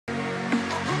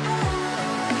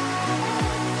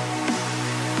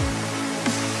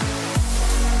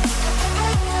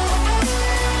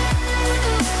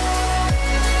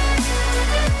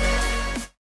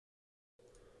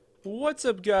What's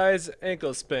up guys,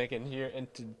 Anklespankin here,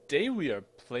 and today we are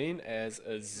playing as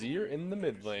Azir in the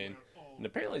mid lane. And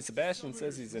apparently Sebastian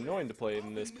says he's annoying to play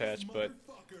in this patch, but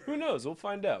who knows, we'll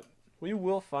find out. We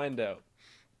will find out.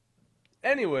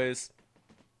 Anyways,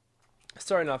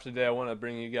 starting off today, I want to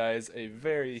bring you guys a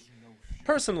very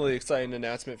personally exciting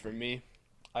announcement for me.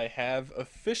 I have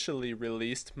officially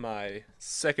released my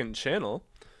second channel.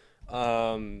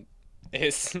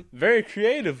 It's very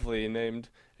creatively named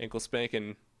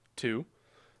Anklespankin 2,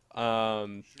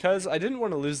 because I didn't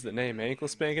want to lose the name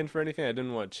Anklespankin for anything. I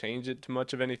didn't want to change it to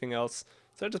much of anything else,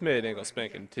 so I just made it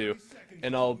Anklespankin 2,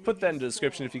 and I'll put that in the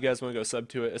description if you guys want to go sub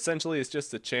to it. Essentially, it's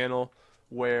just a channel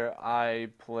where I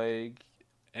play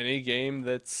any game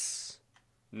that's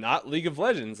not League of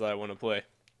Legends that I want to play.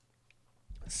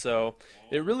 So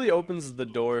it really opens the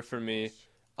door for me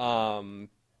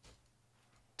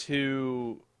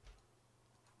to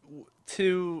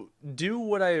do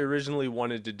what I originally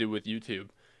wanted to do with YouTube,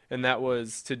 and that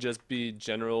was to just be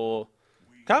general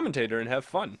commentator and have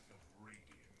fun.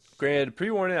 Granted,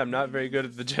 pre-warning, I'm not very good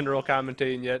at the general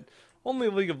commentating yet. Only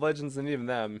League of Legends, and even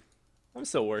them I'm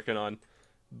still working on.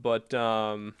 But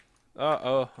oh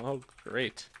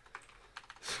great.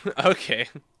 Okay.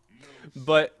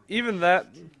 But even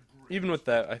with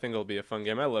that, I think it'll be a fun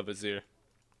game. I love Azir.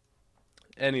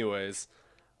 Anyways,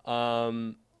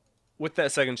 with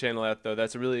that second channel out, though,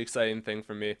 that's a really exciting thing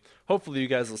for me. Hopefully you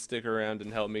guys will stick around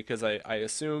and help me, because I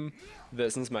assume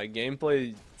that since my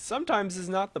gameplay sometimes is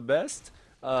not the best,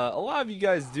 a lot of you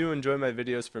guys do enjoy my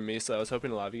videos for me, so I was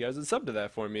hoping a lot of you guys would sub to that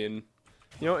for me and,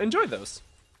 you know, enjoy those.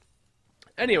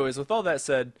 Anyways, with all that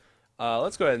said,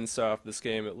 let's go ahead and start off this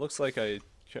game. It looks like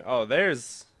oh,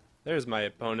 there's my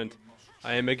opponent.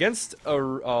 I am against a...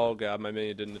 Oh god, my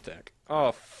minion didn't attack.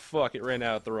 Oh fuck, it ran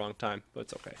out at the wrong time, but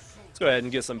it's okay. Let's go ahead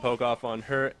and get some poke off on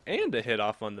her and a hit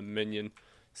off on the minion.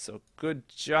 So good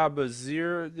job,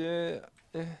 Azir.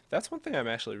 That's one thing I'm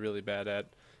actually really bad at,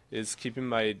 is keeping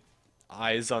my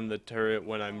eyes on the turret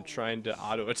when I'm trying to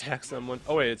auto attack someone.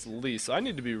 Oh wait, it's Lee, so I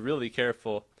need to be really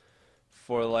careful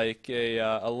for like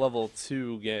a level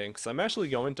 2 gank. So I'm actually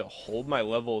going to hold my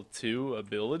level 2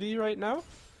 ability right now.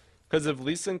 Because if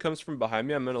Lee Sin comes from behind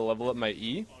me, I'm going to level up my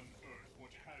E.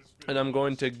 And I'm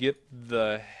going to get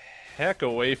the heck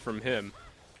away from him,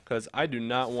 because I do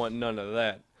not want none of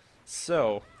that.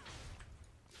 So,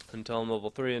 until I'm level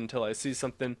 3, until I see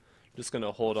something, I'm just going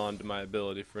to hold on to my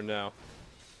ability for now.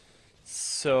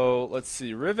 So, let's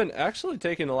see. Riven actually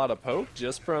taking a lot of poke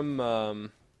just from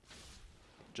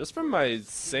my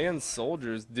sand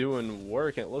soldiers doing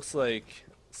work. It looks like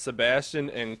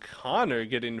Sebastian and Connor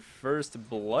getting first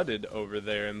blooded over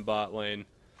there in bot lane.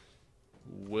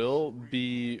 Will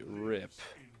be rip.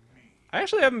 I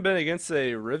actually haven't been against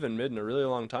a Riven mid in a really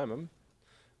long time. I'm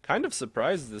kind of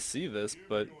surprised to see this,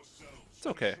 but it's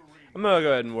okay. I'm gonna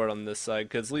go ahead and ward on this side,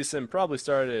 because Lee Sin probably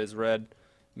started as red,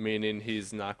 meaning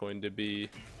he's not going to be...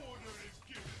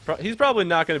 he's probably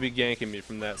not going to be ganking me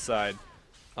from that side.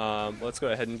 Let's go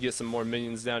ahead and get some more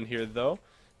minions down here, though.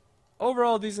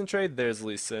 Overall decent trade. There's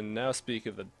Lee Sin. Now speak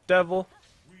of the devil.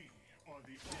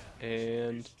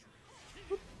 And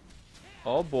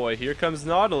oh boy, here comes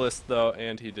Nautilus though,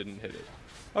 and he didn't hit it.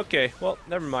 Okay, well,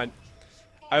 never mind.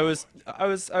 I was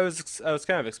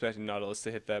kind of expecting Nautilus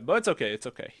to hit that, but it's okay, it's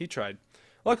okay. He tried.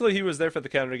 Luckily he was there for the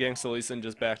counter gank, so Lee Sin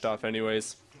just backed off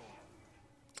anyways.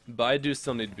 But I do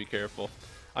still need to be careful.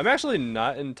 I'm actually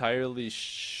not entirely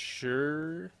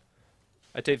sure.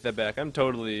 I take that back. I'm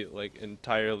totally, like,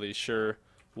 entirely sure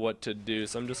what to do,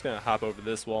 so I'm just gonna hop over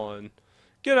this wall and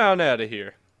get on out of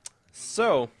here.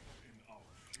 So,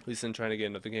 Lee Sin trying to get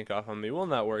another gank off on me will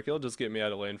not work. He'll just get me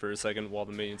out of lane for a second while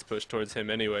the minions push towards him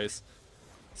anyways.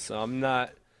 So I'm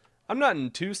not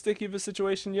in too sticky of a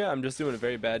situation yet. I'm just doing a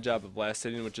very bad job of last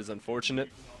hitting, which is unfortunate.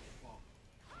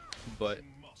 But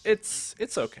it's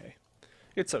okay.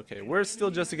 It's okay. We're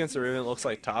still just against the Riven. It looks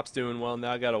like top's doing well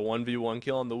now. Got a 1v1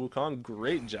 kill on the Wukong.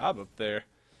 Great job up there.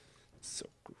 So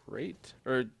great.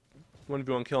 Or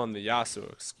 1v1 kill on the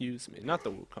Yasuo, excuse me. Not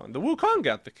the Wukong. The Wukong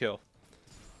got the kill.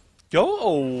 Go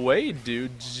away,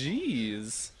 dude.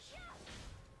 Jeez.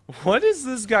 What is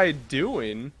this guy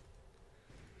doing?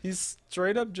 He's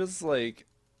straight up just like...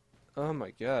 Oh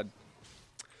my god.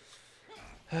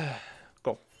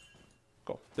 Go.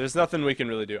 Go. There's nothing we can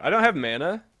really do. I don't have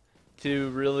mana to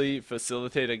really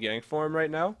facilitate a gank for him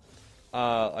right now.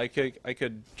 I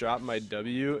could drop my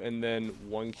W and then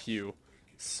 1Q.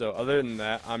 So other than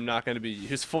that, I'm not going to be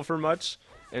useful for much.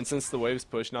 And since the wave's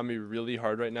pushing on me really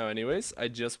hard right now anyways, I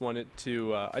just want it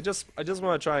to I just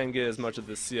want to try and get as much of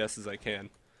this CS as I can.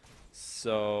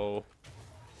 So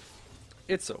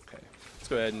it's okay. Let's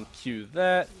go ahead and Q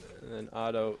that, and then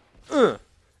auto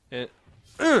And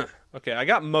okay, I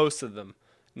got most of them.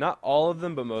 Not all of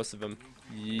them, but most of them.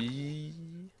 Yee.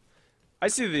 I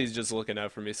see these just looking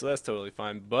out for me, so that's totally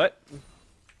fine. But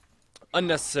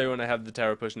unnecessary when I have the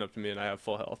tower pushing up to me and I have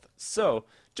full health. So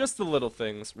just the little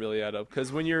things really add up.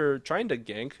 Because when you're trying to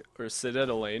gank or sit at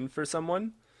a lane for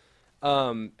someone,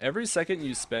 every second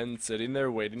you spend sitting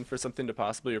there waiting for something to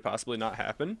possibly or possibly not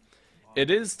happen, it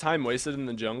is time wasted in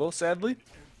the jungle, sadly.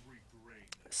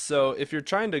 So if you're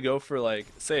trying to go for, like,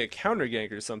 say a counter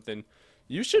gank or something,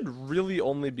 you should really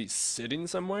only be sitting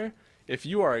somewhere if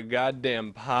you are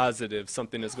goddamn positive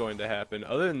something is going to happen.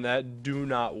 Other than that, do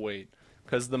not wait.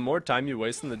 Because the more time you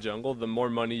waste in the jungle, the more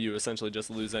money you essentially just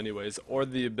lose anyways, or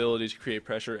the ability to create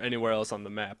pressure anywhere else on the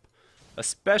map.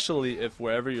 Especially if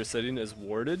wherever you're sitting is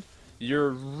warded, you're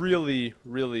really,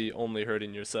 really only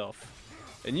hurting yourself.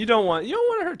 And you don't want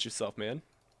to hurt yourself, man.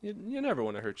 You never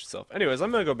want to hurt yourself. Anyways,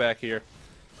 I'm going to go back here.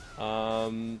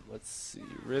 Let's see.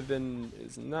 Riven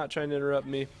is not trying to interrupt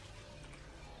me.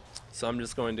 So I'm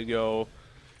just going to go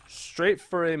straight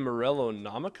for a Morello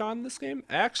Nomicon this game.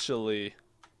 Actually,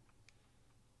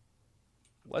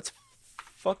 let's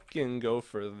fucking go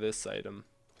for this item.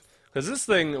 Because this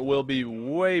thing will be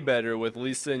way better with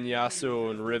Lee Sin,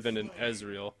 Yasuo, and Riven and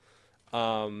Ezreal.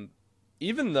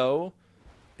 Even though,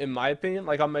 in my opinion,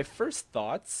 like on my first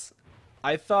thoughts,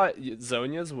 I thought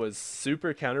Zhonya's was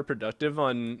super counterproductive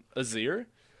on Azir.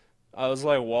 I was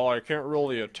like, well, I can't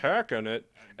really attack on it.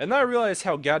 And then I realized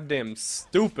how goddamn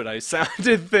stupid I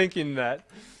sounded thinking that.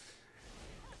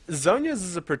 Zhonya's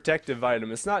is a protective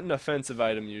item. It's not an offensive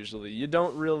item usually. You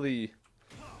don't really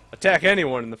attack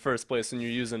anyone in the first place when you're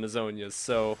using a Zhonya's.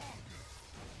 So,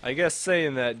 I guess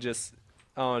saying that just,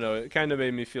 I don't know, it kind of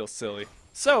made me feel silly.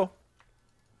 So,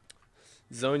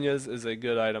 Zhonya's is a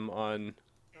good item on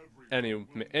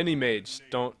any mage.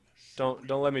 Don't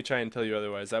let me try and tell you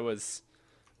otherwise. That was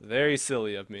very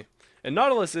silly of me. And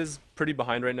Nautilus is pretty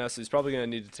behind right now, so he's probably going to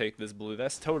need to take this blue.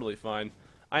 That's totally fine.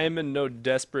 I am in no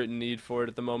desperate need for it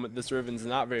at the moment. This Riven's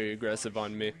not very aggressive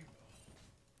on me.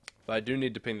 But I do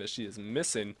need to ping that she is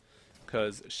missing,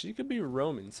 because she could be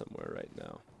roaming somewhere right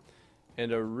now.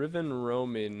 And a Riven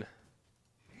roaming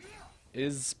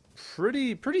is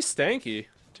pretty stanky,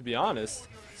 to be honest.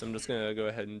 So I'm just going to go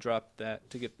ahead and drop that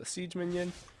to get the siege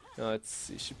minion. Let's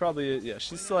see, she probably, yeah,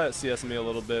 she's still at CS me a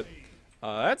little bit.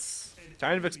 That's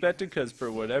kind of expected because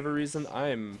for whatever reason I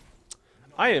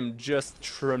am just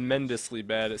tremendously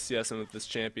bad at CSing with this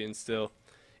champion still.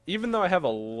 Even though I have a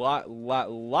lot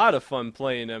of fun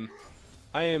playing him,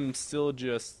 I am still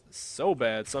just so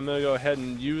bad. So I'm going to go ahead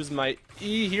and use my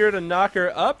E here to knock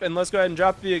her up, and let's go ahead and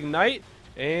drop the ignite,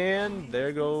 and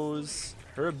there goes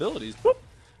her abilities. Whoop.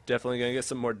 Definitely going to get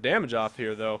some more damage off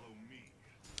here though.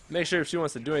 Make sure if she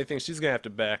wants to do anything, she's going to have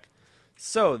to back.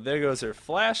 So there goes her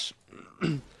flash.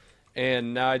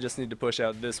 And now I just need to push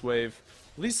out this wave.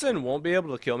 Lee Sin won't be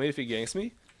able to kill me if he ganks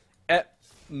me. At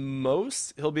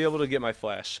most, he'll be able to get my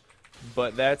flash.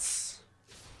 But that's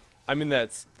kind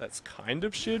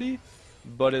of shitty,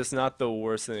 but it's not the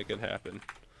worst thing that could happen.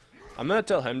 I'm going to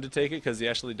tell him to take it because he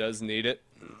actually does need it.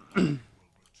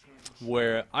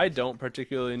 Where I don't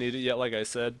particularly need it yet, like I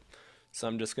said. So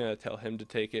I'm just going to tell him to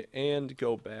take it and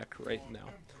go back right now.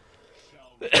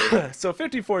 So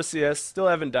 54 CS, still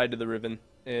haven't died to the Riven.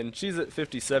 And she's at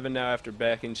 57 now after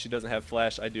backing. She doesn't have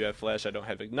flash. I do have flash. I don't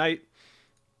have ignite.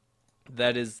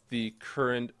 That is the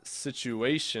current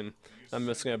situation. I'm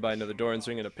just going to buy another Doran's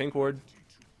Ring and a pink ward.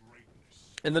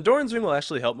 And the Doran's Ring will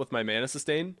actually help with my mana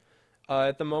sustain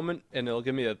at the moment. And it'll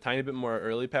give me a tiny bit more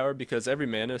early power because every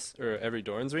every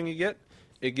Doran's Ring you get,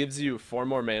 it gives you 4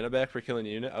 more mana back for killing a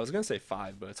unit. I was going to say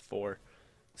 5, but it's 4.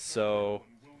 So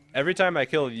every time I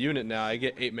kill a unit now, I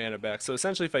get 8 mana back. So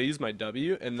essentially, if I use my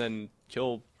W and then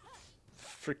kill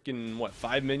freaking,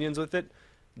 5 minions with it,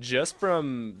 just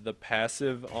from the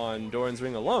passive on Doran's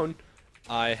Ring alone,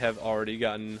 I have already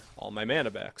gotten all my mana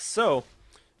back. So,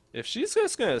 if she's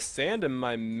just going to stand in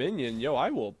my minion, yo, I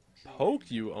will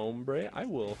poke you, hombre. I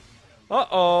will.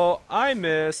 Uh-oh, I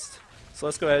missed. So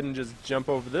let's go ahead and just jump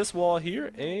over this wall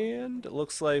here, and it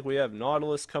looks like we have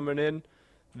Nautilus coming in.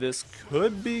 This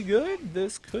could be good.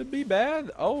 This could be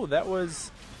bad. Oh, that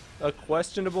was a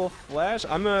questionable flash.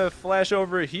 I'm going to flash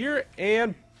over here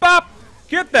and pop!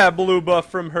 Get that blue buff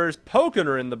from her poking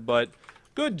her in the butt.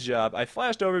 Good job. I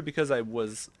flashed over because I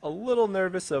was a little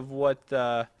nervous of what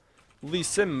Lee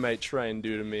Sin might try and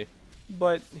do to me.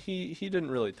 But he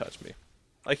didn't really touch me.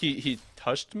 Like, he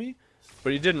touched me,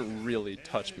 but he didn't really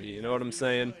touch me. You know what I'm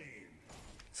saying?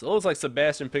 So it looks like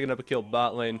Sebastian picking up a kill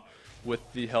bot lane with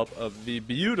the help of the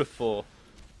beautiful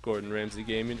Gordon Ramsay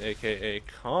Gaming, aka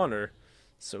Connor.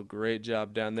 So great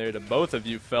job down there to both of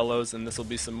you fellows, and this will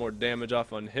be some more damage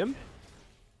off on him.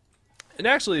 And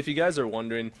actually, if you guys are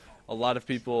wondering, a lot of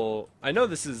people, I know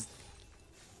this is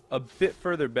a bit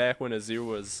further back when Azir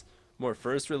was more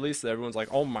first released, that everyone's like,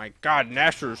 oh my god,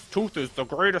 Nashor's Tooth is the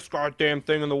greatest goddamn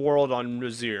thing in the world on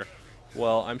Azir.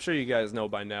 Well, I'm sure you guys know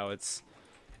by now it's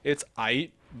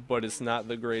aight, but it's not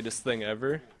the greatest thing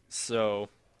ever. So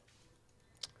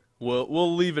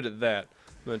we'll leave it at that.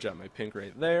 I'm gonna drop my pink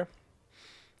right there.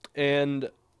 And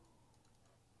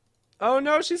oh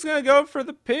no, she's gonna go for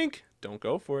the pink. Don't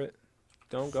go for it.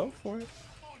 Don't go for it.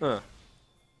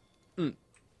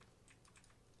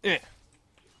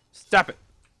 Stop it.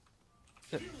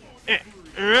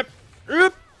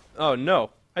 Oh no,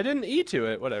 I didn't E to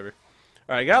it. Whatever.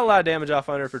 Alright, got a lot of damage off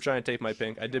on her for trying to take my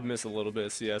pink. I did miss a little bit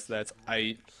of CS. That's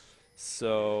aight.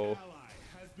 So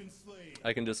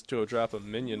I can just drop a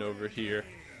minion over here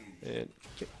and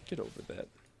get over that.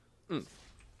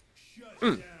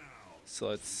 So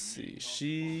let's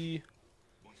see.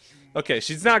 Okay,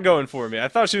 she's not going for me. I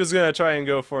thought she was gonna try and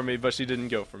go for me, but she didn't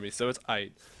go for me. So it's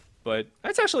aight. But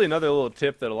that's actually another little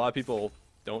tip that a lot of people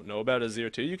don't know about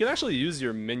Azir too. You can actually use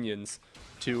your minions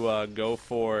to go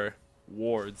for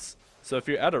wards. So if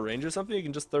you're out of range or something, you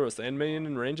can just throw a sand minion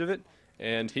in range of it,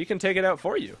 and he can take it out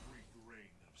for you.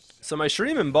 So my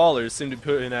Shuriman Ballers seem to be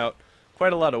putting out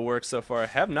quite a lot of work so far. I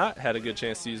have not had a good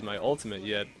chance to use my ultimate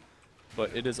yet,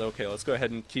 but it is okay. Let's go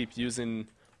ahead and keep using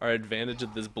our advantage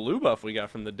of this blue buff we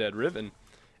got from the Dead Riven.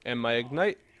 And my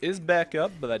Ignite is back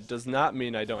up, but that does not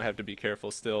mean I don't have to be careful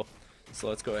still. So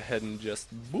let's go ahead and just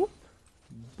boop,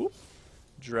 boop,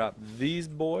 drop these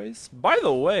boys. By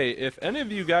the way, if any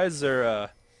of you guys are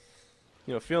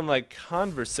feeling like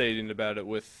conversating about it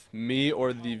with me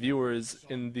or the viewers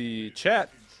in the chat,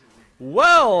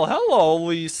 well, hello,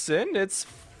 Lee Sin. It's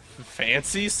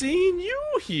fancy seeing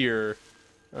you here.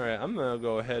 Alright, I'm gonna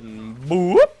go ahead and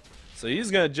boop. So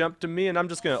he's gonna jump to me, and I'm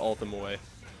just gonna ult him away,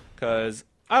 because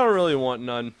I don't really want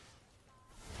none.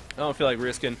 I don't feel like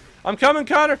risking. I'm coming,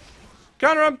 Connor!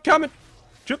 Connor, I'm coming!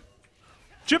 Chip!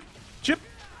 Chip! Chip!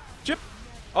 Chip!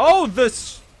 Oh,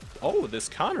 this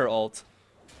Connor ult.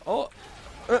 Oh.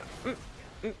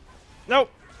 No!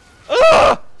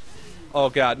 Ah! Oh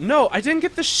god, no, I didn't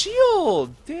get the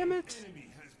shield! Damn it.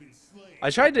 I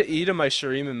tried to E to my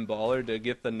Shuriman Baller to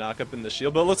get the knock-up in the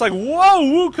shield, but it looks like, whoa,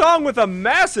 Wukong with a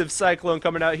massive Cyclone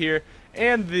coming out here.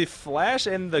 And the flash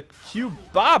and the Q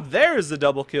Bob, there's the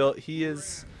double kill. He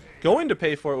is going to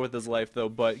pay for it with his life, though,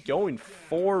 but going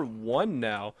 4-1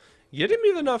 now. Getting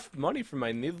me enough money for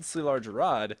my needlessly large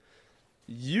rod.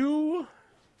 You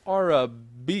are a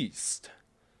beast.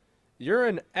 You're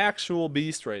an actual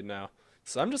beast right now.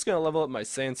 So I'm just going to level up my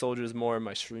Sand Soldiers more and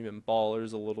my Shuriman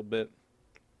Ballers a little bit.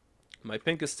 My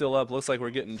pink is still up. Looks like we're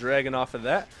getting Dragon off of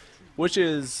that, which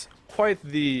is quite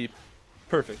the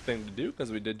perfect thing to do,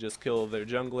 because we did just kill their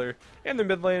jungler and their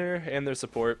mid laner and their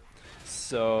support.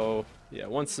 So yeah,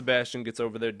 once Sebastian gets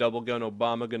over there, double gun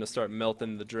Obama gonna start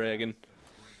melting the dragon.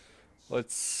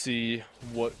 Let's see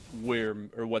what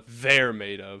they're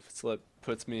made of. So that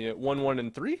puts me at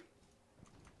 1-1-3.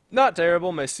 Not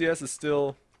terrible. My CS is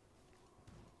still,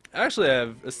 actually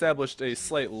I've established a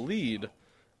slight lead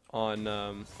on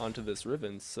onto this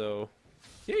Riven, so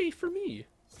yay for me.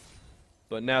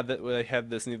 But now that I have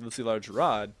this needlessly large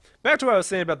rod, back to what I was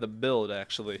saying about the build,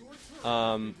 actually.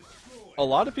 A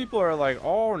lot of people are like,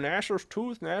 oh, Nashor's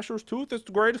Tooth is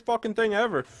the greatest fucking thing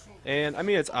ever. And, I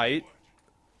mean, it's aight,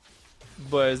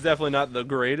 but it's definitely not the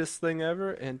greatest thing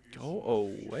ever. And go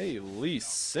away, Lee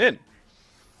Sin.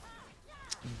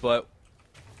 But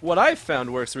what I've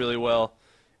found works really well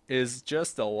is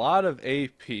just a lot of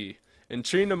AP. And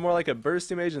treating him more like a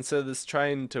bursty mage instead of this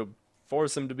trying to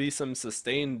force him to be some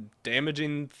sustained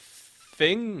damaging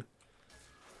thing.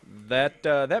 That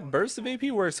burst of AP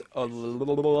works a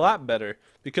lot better,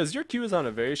 because your Q is on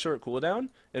a very short cooldown,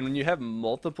 and when you have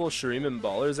multiple Shuriman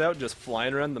Ballers out just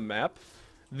flying around the map,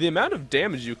 the amount of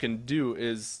damage you can do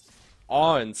is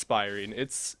awe-inspiring.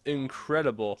 It's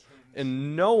incredible,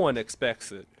 and no one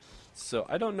expects it. So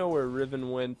I don't know where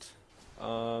Riven went.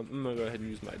 I'm going to go ahead and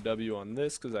use my W on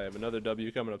this, because I have another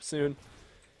W coming up soon.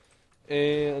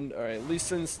 And, alright, Lee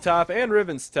Sin's top and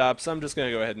Riven's top, so I'm just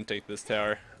going to go ahead and take this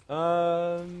tower.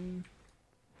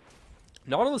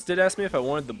 Nautilus did ask me if I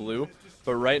wanted the blue,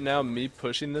 but right now me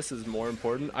pushing this is more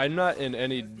important. I'm not in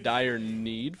any dire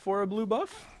need for a blue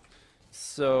buff,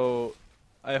 so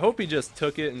I hope he just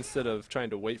took it instead of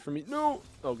trying to wait for me. No!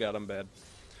 Oh god, I'm bad.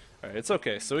 Alright, it's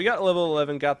okay. So we got level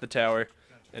 11, got the tower.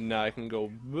 And now I can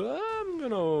go, I'm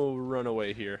gonna run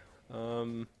away here.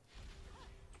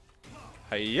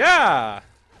 Hiya!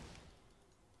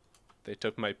 They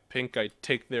took my pink, I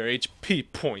take their HP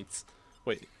points.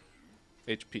 Wait,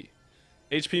 HP.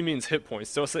 HP means hit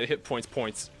points. Don't say hit points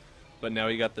points. But now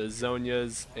we got the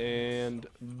Zonias and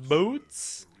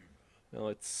boots. Now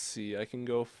let's see. I can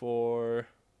go for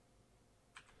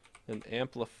an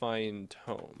amplifying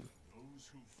tome.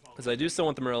 Because I do still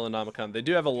want the Morellonomicon. They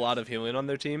do have a lot of healing on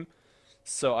their team.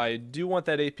 So I do want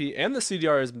that AP. And the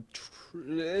CDR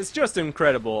is just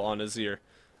incredible on Azir.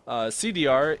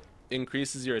 CDR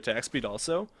increases your attack speed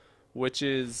also, which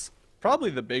is probably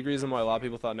the big reason why a lot of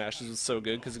people thought Nash's was so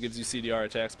good, because it gives you CDR,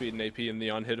 attack speed, and AP, and the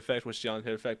on-hit effect, which the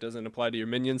on-hit effect doesn't apply to your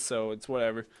minions, so it's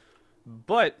whatever.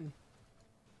 But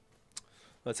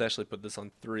let's actually put this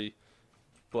on 3.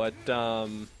 But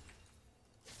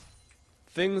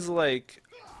things like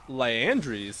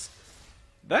Liandry's,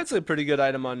 that's a pretty good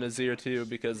item on Azir too,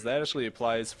 because that actually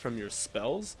applies from your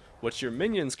spells, which your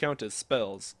minions count as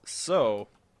spells. So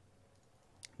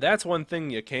that's one thing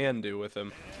you can do with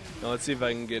him. Now let's see if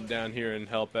I can get down here and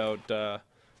help out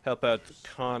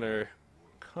Connorkin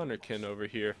over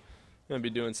here. Gonna be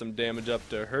doing some damage up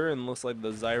to her, and looks like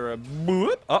the Zyra.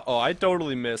 Boop. Uh-oh, I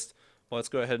totally missed. Well, let's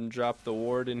go ahead and drop the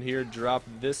ward in here. Drop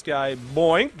this guy.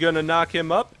 Boink. Gonna knock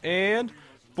him up, and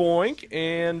boink,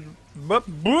 and boop,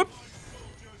 boop.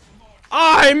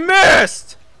 I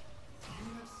missed!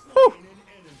 Whew.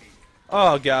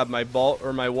 Oh god, my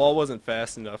wall wasn't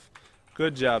fast enough.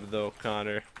 Good job though,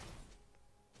 Connor.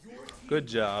 Good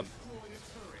job.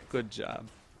 Good job.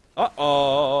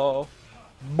 Uh-oh.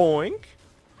 Boink.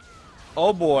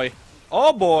 Oh boy.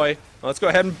 Oh boy. Let's go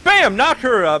ahead and BAM! Knock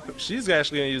her up. She's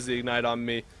actually gonna use the ignite on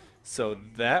me. So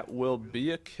that will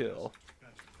be a kill.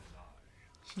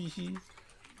 Hehe.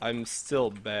 I'm still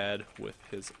bad with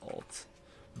his ult.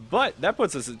 But that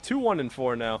puts us at 2-1 and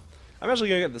 4 now. I'm actually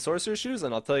gonna get the sorcerer shoes,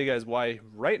 and I'll tell you guys why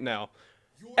right now.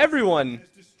 Everybody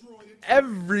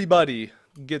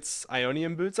gets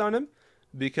Ionian boots on him,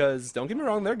 because don't get me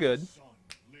wrong, they're good.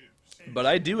 But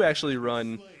I do actually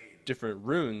run different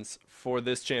runes for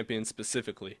this champion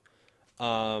specifically.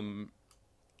 The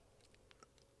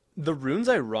runes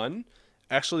I run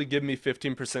actually give me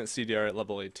 15% CDR at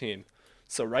level 18.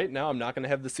 So right now I'm not going to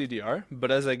have the CDR,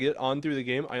 but as I get on through the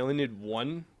game, I only need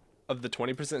one of the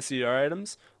 20% CDR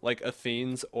items, like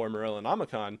Athene's or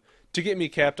Morellonomicon, to get me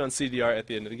capped on CDR at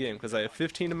the end of the game, because I have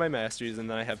 15 in my Masteries, and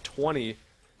then I have 20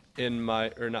 in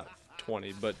my, or not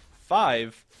 20, but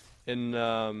 5 in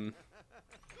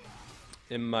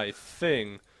my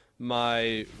thing,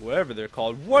 my, whatever they're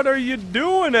called. What are you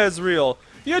doing, Ezreal?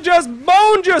 You just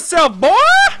boned yourself, boy!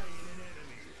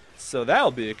 So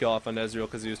that'll be a kill off on Ezreal,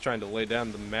 because he was trying to lay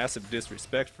down the massive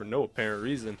disrespect for no apparent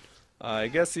reason. I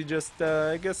guess he just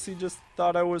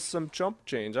thought I was some chump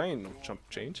change. I ain't no chump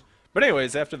change. But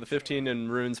anyways, after the 15 in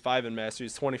runes, 5 in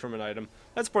masteries, 20 from an item,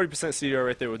 that's 40% CDR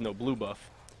right there with no blue buff.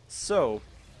 So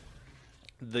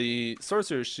the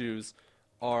sorcerer's shoes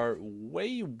are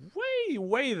way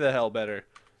the hell better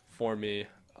for me.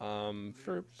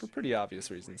 For pretty obvious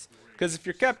reasons. Because if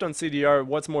you're capped on CDR,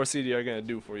 what's more CDR going to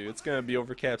do for you? It's going to be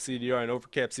overcap CDR, and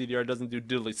overcap CDR doesn't do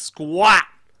diddly squat!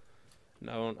 And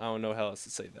I don't know how else to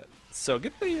say that. So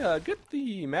get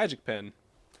the magic pen,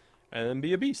 and then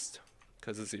be a beast.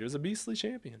 Because Azir's a beastly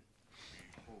champion.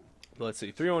 But let's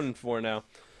see, 3-1 and 4 now.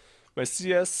 My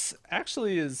CS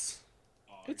actually is,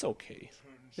 it's okay.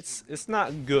 It's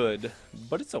not good,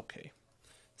 but it's okay.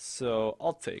 So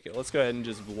I'll take it. Let's go ahead and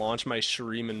just launch my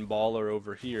Shreeman Baller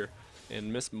over here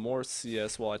and miss more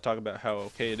CS while I talk about how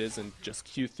okay it is and just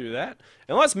queue through that.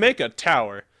 And let's make a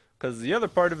tower, because the other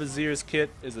part of Azir's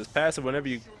kit is his passive. Whenever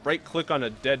you right click on a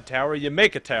dead tower, you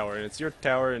make a tower, and it's your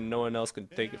tower and no one else can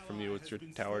take it from you. It's your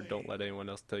tower. Don't let anyone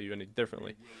else tell you any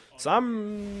differently. So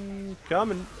I'm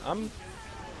coming. I'm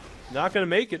not gonna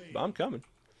make it, but I'm coming.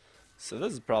 So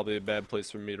this is probably a bad place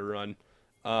for me to run.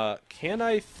 Can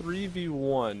I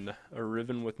 3v1 a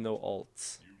Riven with no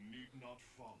ults?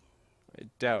 I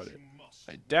doubt it.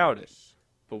 I doubt it.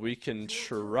 But we can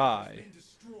try.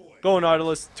 Go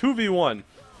Nautilus, 2v1.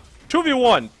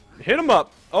 2v1! Hit him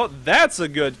up! Oh, that's a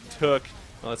good hook.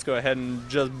 Now let's go ahead and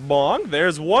just bonk.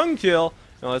 There's one kill.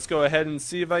 Now let's go ahead and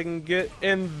see if I can get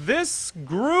in this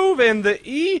groove and the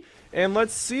E. And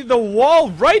let's see the wall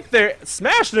right there.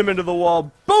 Smashed him into the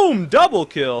wall. Boom! Double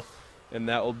kill. And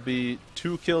that will be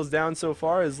 2 kills down so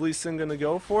far. Is Lee Sin gonna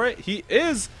go for it? He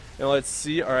is! And let's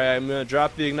see. Alright, I'm gonna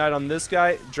drop the ignite on this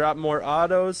guy. Drop more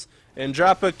autos. And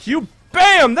drop a Q.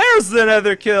 BAM! There's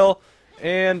another kill!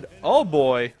 And, oh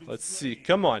boy. Let's see.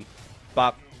 Come on.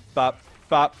 Bop, bop,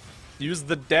 bop. Use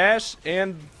the dash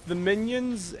and the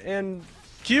minions and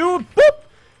Q. Boop!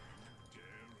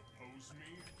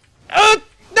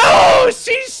 No!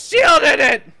 She shielded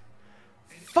it!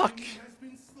 Fuck.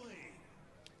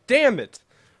 Damn it!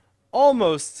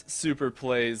 Almost super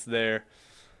plays there.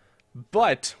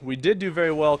 But we did do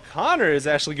very well. Connor is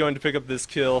actually going to pick up this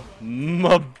kill.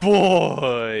 My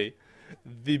boy!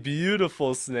 The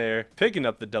beautiful snare. Picking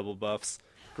up the double buffs.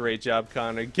 Great job,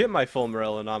 Connor. Get my full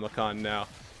Morellonomicon now.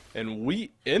 And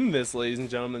we end this, ladies and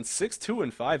gentlemen. 6-2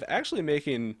 and 5. Actually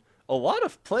making a lot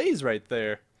of plays right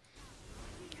there.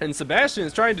 And Sebastian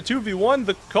is trying to 2v1.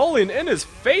 The Colin in his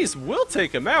face will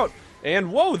take him out.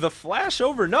 And whoa, the flash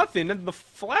over nothing. And the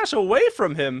flash away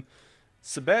from him.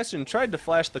 Sebastian tried to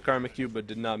flash the Karma Cube, but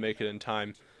did not make it in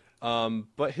time.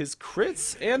 But his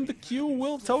crits and the Q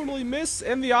will totally miss,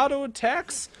 and the auto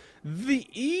attacks. The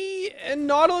E and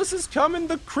Nautilus is coming.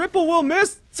 The cripple will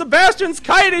miss. Sebastian's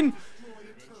kiting.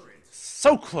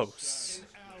 So close.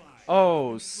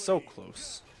 Oh, so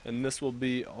close. And this will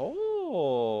be...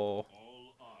 Oh.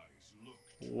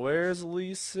 Where's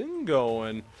Lee Sin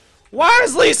going? Why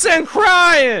is Lee Sin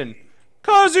crying?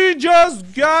 'Cause he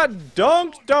just got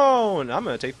dunked on. I'm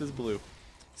gonna take this blue.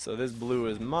 So this blue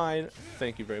is mine.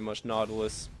 Thank you very much,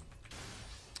 Nautilus.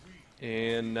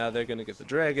 And now they're gonna get the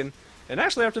dragon. And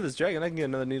actually, after this dragon, I can get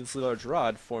another needlessly large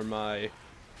rod for my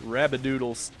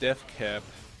Rabidoodle's death cap.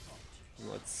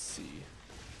 Let's see.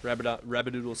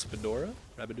 Rabidoodle's fedora?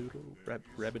 Rabidido?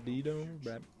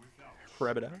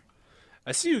 Rabidon?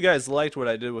 I see you guys liked what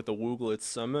I did with the Wooglets,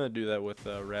 so I'm gonna do that with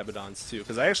Rabidons too.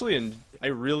 Because I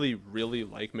really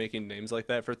like making names like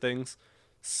that for things.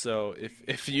 So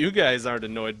if you guys aren't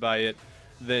annoyed by it,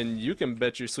 then you can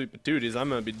bet your sweet patooties I'm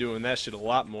gonna be doing that shit a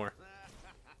lot more.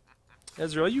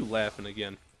 Ezreal, you laughing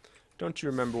again? Don't you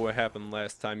remember what happened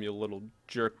last time, you little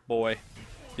jerk boy?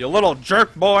 You little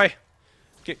jerk boy!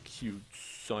 Get cute,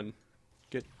 son.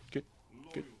 Get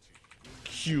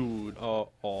cute.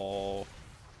 Oh.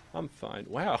 I'm fine.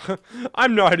 Wow.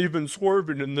 I'm not even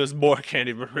swerving in this boy. I can't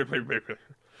even.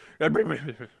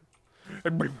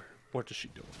 What is she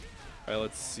doing? Alright,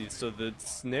 let's see. So the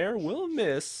snare will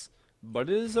miss, but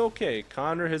it is okay.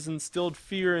 Connor has instilled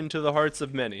fear into the hearts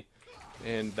of many.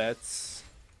 And that's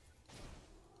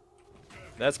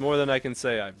more than I can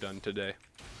say I've done today.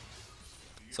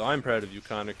 So I'm proud of you,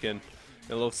 Connorkin.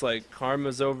 It looks like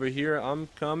Karma's over here. I'm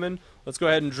coming. Let's go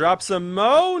ahead and drop some...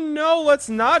 Oh, no, let's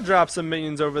not drop some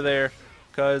minions over there.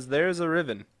 Because there's a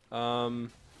Riven.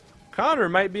 Connor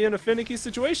might be in a finicky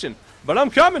situation. But I'm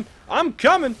coming. I'm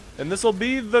coming. And this will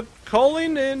be the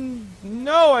Colin. And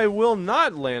no, I will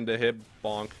not land a hit.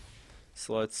 Bonk.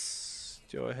 So let's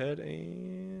go ahead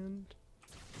and...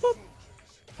 Boop.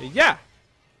 Yeah.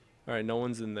 Alright, no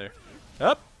one's in there.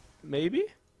 Up. Maybe.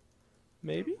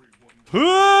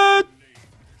 Hoot!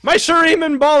 My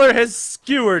Shuriman Baller has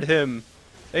skewered him.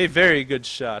 A very good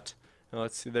shot. Now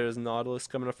let's see, there's Nautilus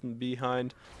coming up from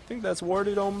behind. I think that's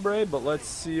warded Ombre, but let's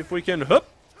see if we can hoop.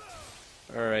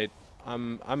 Alright,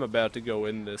 I'm about to go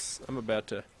in this. I'm about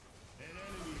to...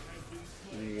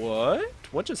 What?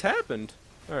 What just happened?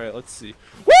 Alright, let's see.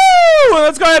 Woo!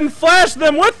 Let's go ahead and flash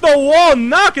them with the wall,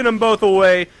 knocking them both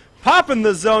away. Popping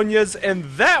the Zonias, and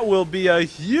that will be a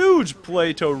huge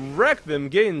play to wreck them,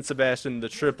 getting Sebastian the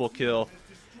triple kill.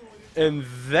 And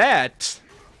that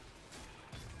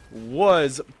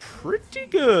was pretty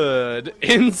good.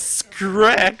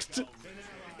 Incorrect.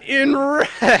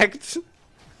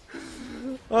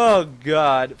 Oh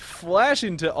god.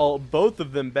 Flashing to both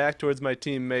of them back towards my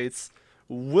teammates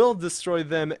will destroy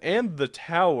them and the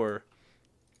tower.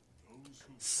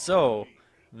 So,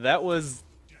 that was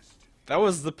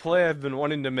the play I've been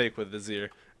wanting to make with Azir.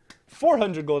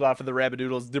 400 gold off of the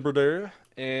Rabidoodle's Dibberdur,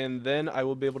 and then I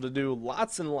will be able to do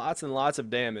lots and lots and lots of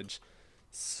damage.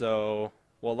 So,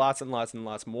 well, lots and lots and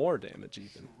lots more damage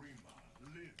even.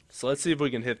 So let's see if we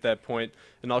can hit that point,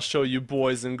 and I'll show you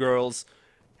boys and girls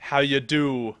how you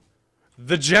do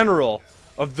the general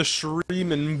of the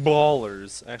Shuriman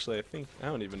Ballers. Actually, I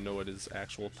don't even know what his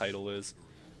actual title is.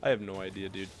 I have no idea,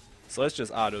 dude. So let's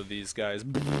just auto these guys.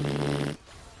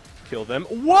 Kill them.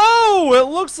 Whoa! It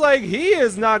looks like he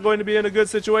is not going to be in a good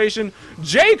situation.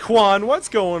 Jaquan, what's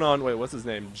going on? Wait, what's his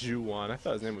name? Juwan. I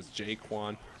thought his name was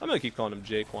Jaquan. I'm gonna keep calling him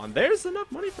Jaquan. There's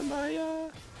enough money for my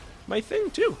my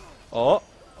thing too. Oh,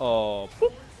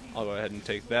 boop. I'll go ahead and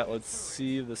take that. Let's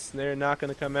see, the snare not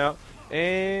gonna come out.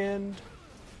 And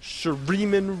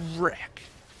Shuriman Wreck.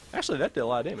 Actually, that did a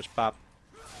lot of damage. Pop,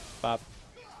 pop,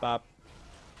 pop,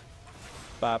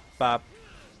 pop, pop,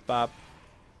 pop,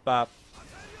 pop.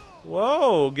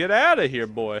 Whoa, get out of here,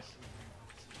 boy.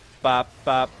 Bop,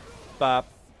 bop,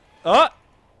 bop. Oh,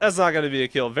 that's not going to be a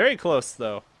kill. Very close,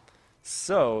 though.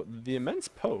 So, the immense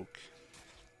poke.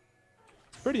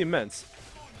 It's pretty immense.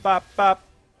 Bop, bop,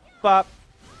 bop,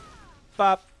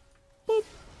 bop, boop.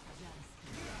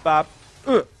 Bop.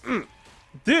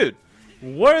 Dude,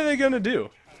 What are they gonna do?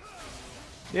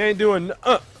 He ain't doing.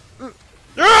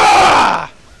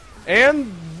 Ah!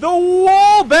 And the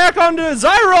wall back onto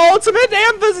Azir ultimate.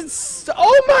 And this.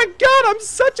 Oh my God! I'm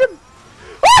such a.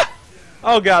 Ah!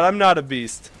 Oh God! I'm not a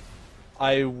beast.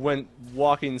 I went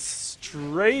walking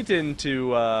straight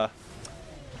into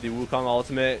the Wukong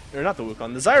ultimate, or not the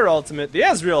Wukong, the Azir ultimate, the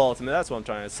Azir ultimate, that's what I'm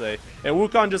trying to say. And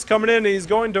Wukong just coming in, and he's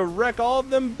going to wreck all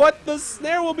of them, but the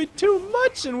snare will be too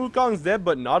much, and Wukong's dead,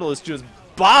 but Nautilus just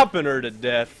bopping her to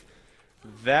death.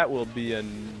 That will be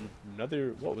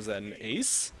another, what was that, an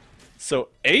ace? So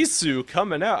Asu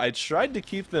coming out. I tried to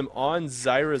keep them on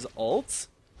Zyra's ult.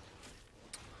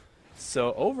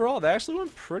 So overall, that actually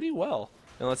went pretty well.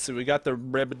 And let's see, we got the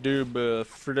Rebadooba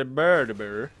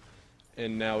Fridaberdaber.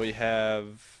 And now we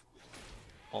have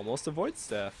almost a Void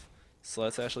Staff. So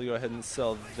let's actually go ahead and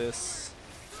sell this.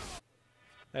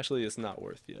 Actually, it's not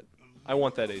worth yet. I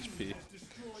want that HP.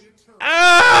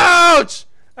 Ouch!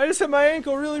 I just hit my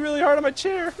ankle really, really hard on my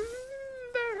chair.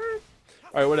 That hurt.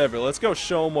 Alright, whatever. Let's go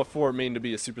show them what for it mean to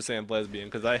be a Super Saiyan lesbian.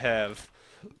 Because I have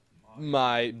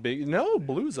my big... No,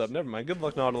 blue's up. Never mind. Good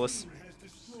luck, Nautilus.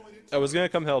 I was going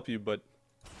to come help you, but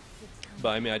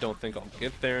I mean, I don't think I'll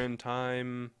get there in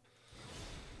time.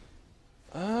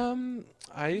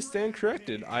 I stand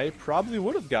corrected. I probably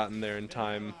would have gotten there in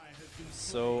time.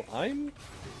 So I'm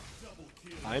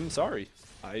sorry.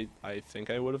 I think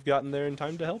I would have gotten there in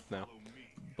time to help now.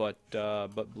 But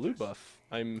blue buff.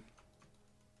 I'm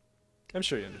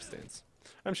sure he understands.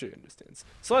 I'm sure he understands.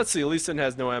 So let's see. Lee Sin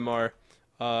has no MR.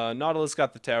 Nautilus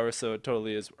got the tower, so it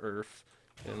totally is Earth.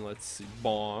 And let's see.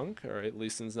 Bonk. Alright, Lee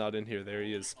Sin's not in here. There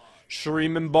he is.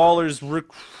 Shreeman Ballers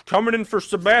coming in for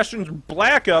Sebastian's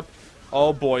black up.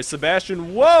 Oh boy,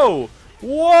 Sebastian, whoa!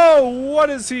 Whoa, what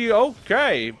is he?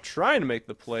 Okay, trying to make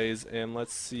the plays, and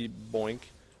let's see, boink,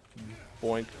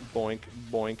 boink, boink,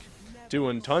 boink.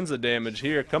 Doing tons of damage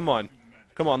here, come on.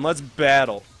 Come on, let's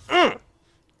battle.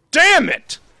 Damn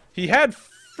it! He had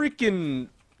freaking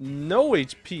no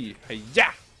HP.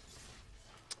 Hey-ya!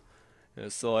 Yeah,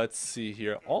 so let's see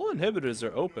here. All inhibitors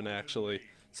are open, actually.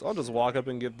 So I'll just walk up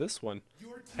and give this one.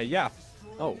 Hey-ya!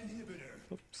 Oh.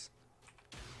 Oops.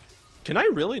 Can I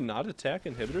really not attack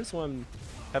inhibitors when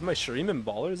I have my Shreeman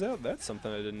Ballers out? That's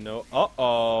something I didn't know.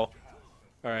 Uh-oh.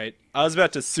 Alright. I was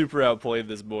about to super outplay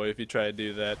this boy if you try to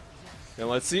do that. And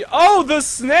let's see. Oh, the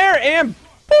snare and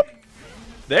boop!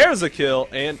 There's a kill.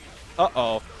 And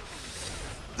uh-oh.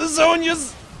 The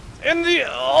Zonia's and the...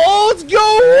 Oh, let's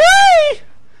go away!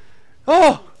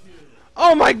 Oh!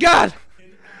 Oh my God!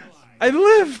 I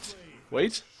lived!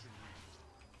 Wait.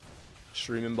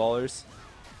 Shreeman Ballers.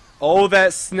 Oh,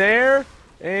 that snare,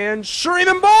 and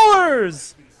Shreeman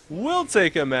Ballers! We'll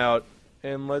take him out.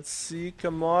 And let's see,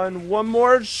 come on, one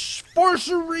more for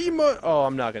Shreema. Oh,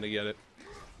 I'm not going to get it.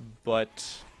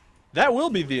 But that will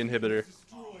be the inhibitor.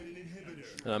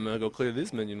 And I'm going to go clear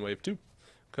this minion wave too.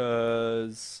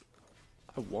 Because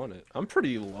I want it. I'm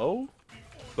pretty low.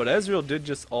 But Ezreal did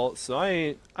just ult, so I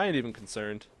ain't even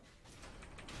concerned.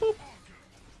 Boop.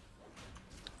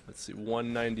 Let's see,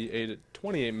 198 at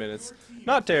 28 minutes.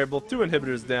 Not terrible. 2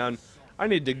 inhibitors down. I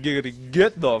need to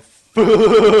get the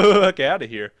fuck out of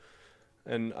here.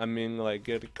 And I mean, like,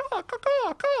 get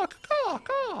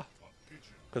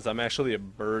because I'm actually a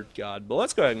bird god. But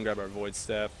let's go ahead and grab our Void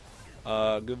Staff.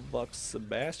 Good luck,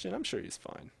 Sebastian. I'm sure he's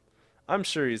fine. I'm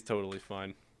sure he's totally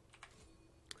fine.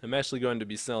 I'm actually going to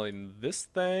be selling this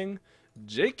thing.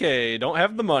 JK, don't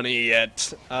have the money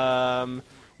yet.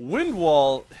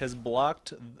 Windwall has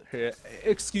blocked,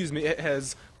 excuse me, it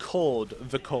has culled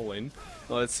the colon.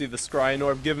 Let's see the Scrying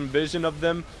Orb giving vision of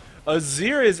them.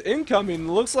 Azir is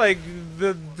incoming. Looks like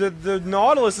the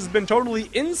Nautilus has been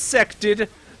totally insected,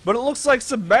 but it looks like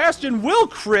Sebastian will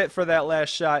crit for that last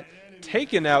shot,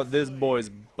 taking out this boy's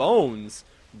bones,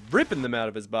 ripping them out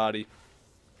of his body.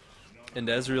 And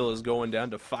Ezreal is going down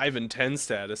to 5 and 10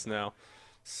 status now,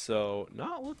 so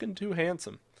not looking too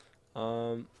handsome.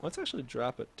 Let's actually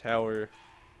drop a tower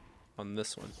on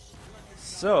this one.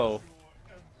 So,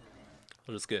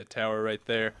 I'll just get a tower right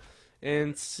there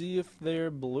and see if their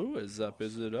blue is up.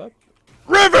 Is it up?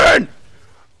 Riven!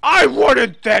 I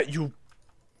wanted that, you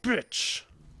bitch!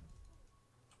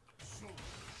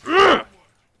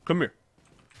 Come here.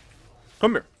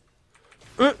 Come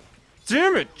here.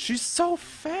 Damn it! She's so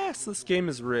fast! This game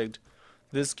is rigged.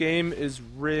 This game is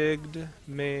rigged,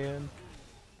 man.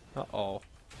 Uh-oh.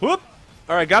 Whoop!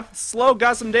 Alright, got slow,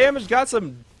 got some damage,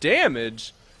 And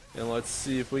let's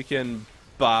see if we can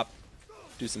bop.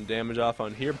 Do some damage off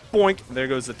on here. Boink! There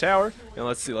goes the tower. And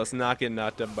let's see, let's not get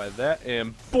knocked up by that.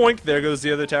 And boink! There goes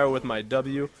the other tower with my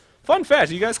W. Fun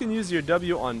fact, you guys can use your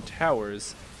W on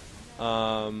towers.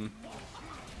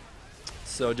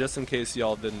 So just in case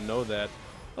y'all didn't know that,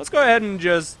 let's go ahead and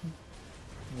just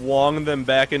wong them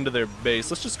back into their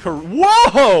base. Let's just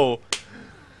whoa!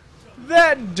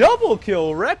 That double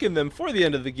kill wrecking them for the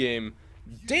end of the game.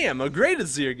 Damn, a great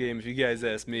Azir game if you guys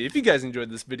ask me. If you guys enjoyed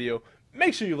this video,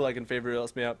 make sure you like and favorite, it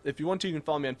helps me out. If you want to, you can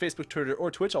follow me on Facebook, Twitter, or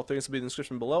Twitch. All things will be in the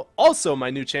description below. Also, my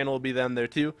new channel will be down there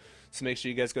too, so make sure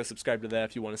you guys go subscribe to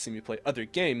that if you want to see me play other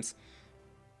games.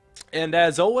 And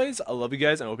as always, I love you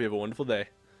guys, and I hope you have a wonderful day.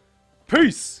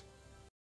 Peace!